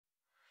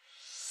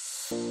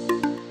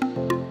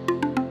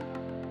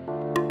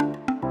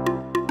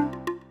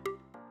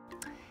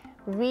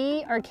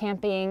We are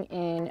camping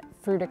in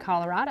Fruita,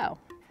 Colorado.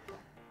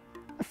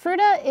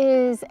 Fruita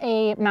is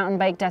a mountain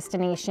bike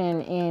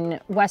destination in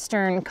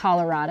western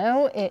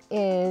Colorado. It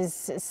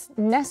is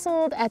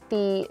nestled at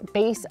the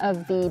base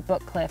of the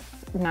Book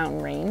Cliff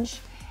mountain range,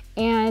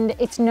 and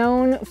it's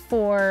known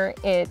for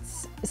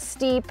its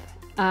steep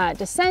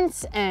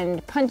descents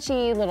and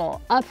punchy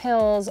little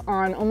uphills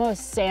on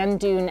almost sand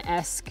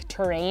dune-esque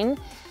terrain.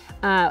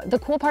 The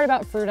cool part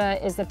about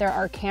Fruita is that there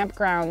are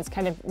campgrounds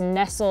kind of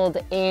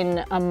nestled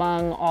in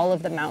among all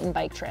of the mountain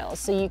bike trails.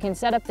 So you can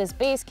set up this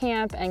base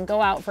camp and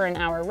go out for an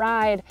hour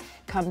ride,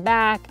 come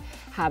back,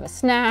 have a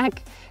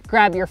snack,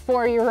 grab your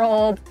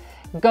 4-year-old,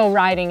 go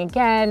riding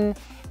again.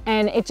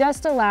 And it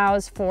just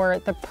allows for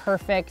the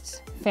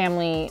perfect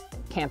family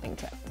camping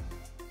trip.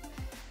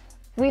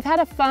 We've had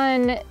a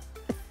fun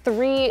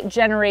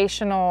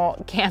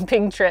 3-generational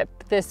camping trip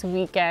this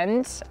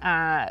weekend.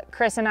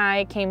 Chris and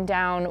I came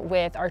down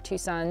with our 2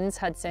 sons,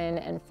 Hudson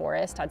and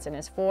Forrest. Hudson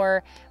is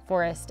 4,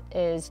 Forrest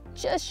is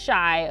just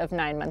shy of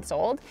 9 months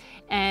old.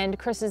 And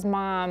Chris's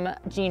mom,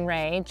 Jean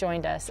Ray,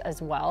 joined us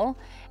as well.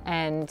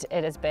 And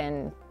it has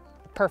been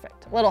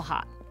perfect. A little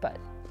hot, but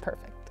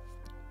perfect.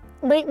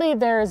 Lately,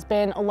 there's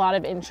been a lot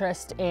of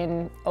interest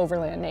in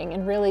overlanding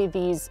and really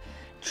these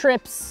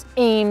trips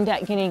aimed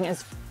at getting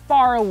as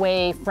far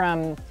away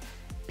from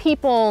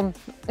people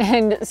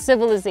and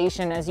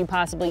civilization as you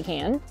possibly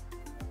can,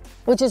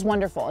 which is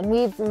wonderful. And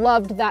we've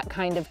loved that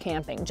kind of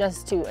camping,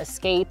 just to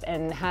escape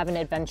and have an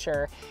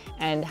adventure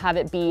and have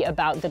it be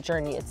about the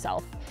journey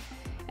itself.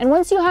 And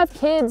once you have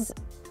kids,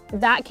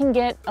 that can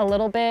get a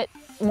little bit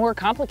more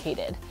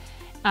complicated.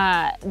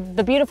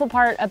 The beautiful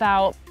part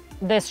about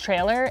this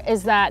trailer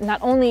is that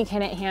not only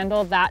can it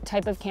handle that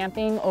type of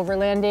camping,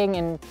 overlanding,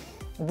 and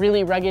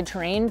really rugged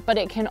terrain, but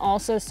it can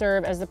also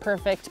serve as the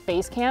perfect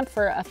base camp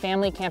for a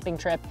family camping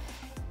trip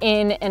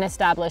in an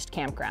established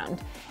campground.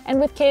 And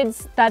with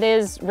kids, that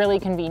is really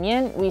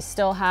convenient. We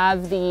still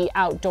have the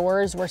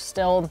outdoors. We're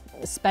still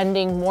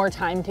spending more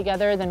time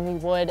together than we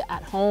would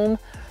at home.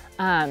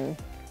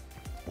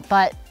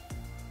 But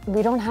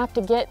we don't have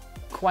to get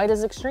quite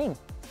as extreme.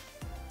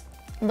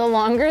 The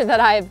longer that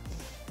I've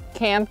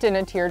camped in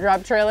a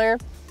teardrop trailer,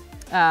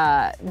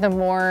 the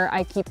more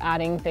I keep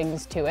adding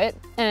things to it.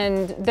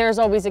 And there's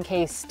always a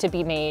case to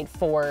be made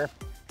for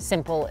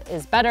simple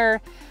is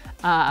better.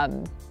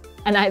 And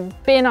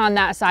I've been on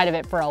that side of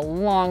it for a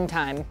long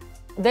time.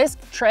 This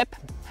trip,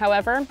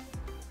 however,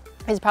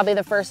 is probably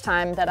the first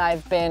time that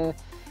I've been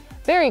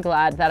very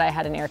glad that I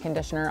had an air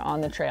conditioner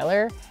on the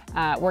trailer.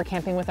 We're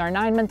camping with our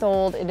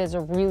 9-month-old. It is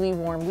a really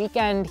warm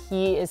weekend.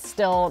 He is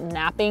still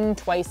napping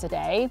twice a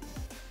day.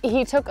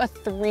 He took a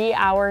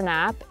 3-hour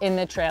nap in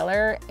the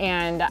trailer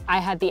and I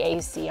had the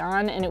AC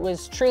on, and it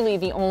was truly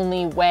the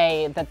only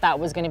way that that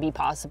was going to be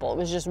possible. It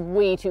was just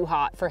way too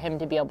hot for him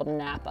to be able to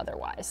nap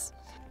otherwise.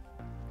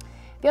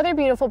 The other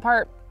beautiful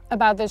part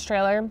about this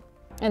trailer,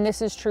 and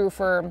this is true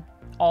for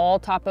all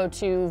Topo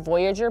 2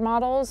 Voyager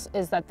models,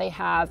 is that they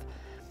have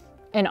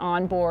an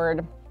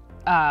onboard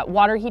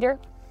water heater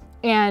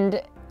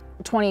and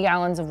 20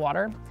 gallons of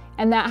water.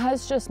 And that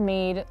has just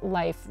made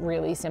life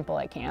really simple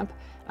at camp.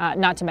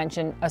 Not to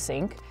mention a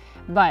sink.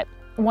 But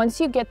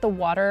once you get the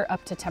water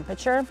up to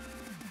temperature,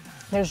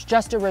 there's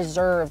just a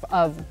reserve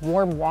of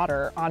warm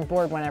water on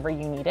board whenever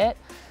you need it.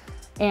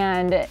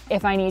 And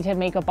if I need to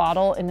make a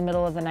bottle in the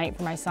middle of the night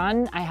for my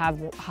son, I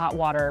have hot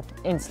water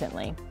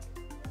instantly.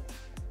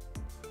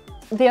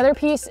 The other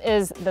piece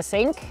is the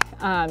sink.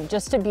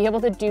 Just to be able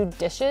to do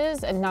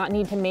dishes and not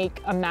need to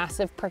make a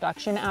massive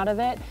production out of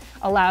it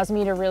allows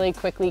me to really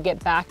quickly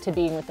get back to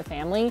being with the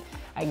family.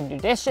 I can do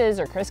dishes,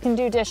 or Chris can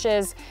do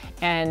dishes,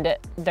 and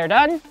they're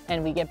done,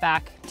 and we get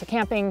back to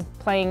camping,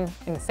 playing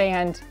in the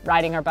sand,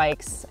 riding our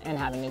bikes, and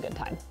having a good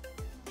time.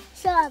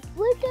 So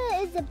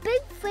Fruita is a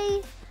big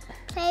free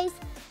place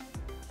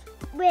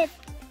with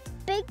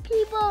big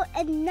people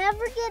and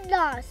never get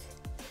lost.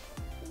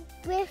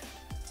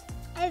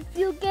 If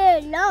you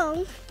get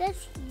alone,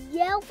 just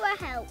yell for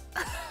help.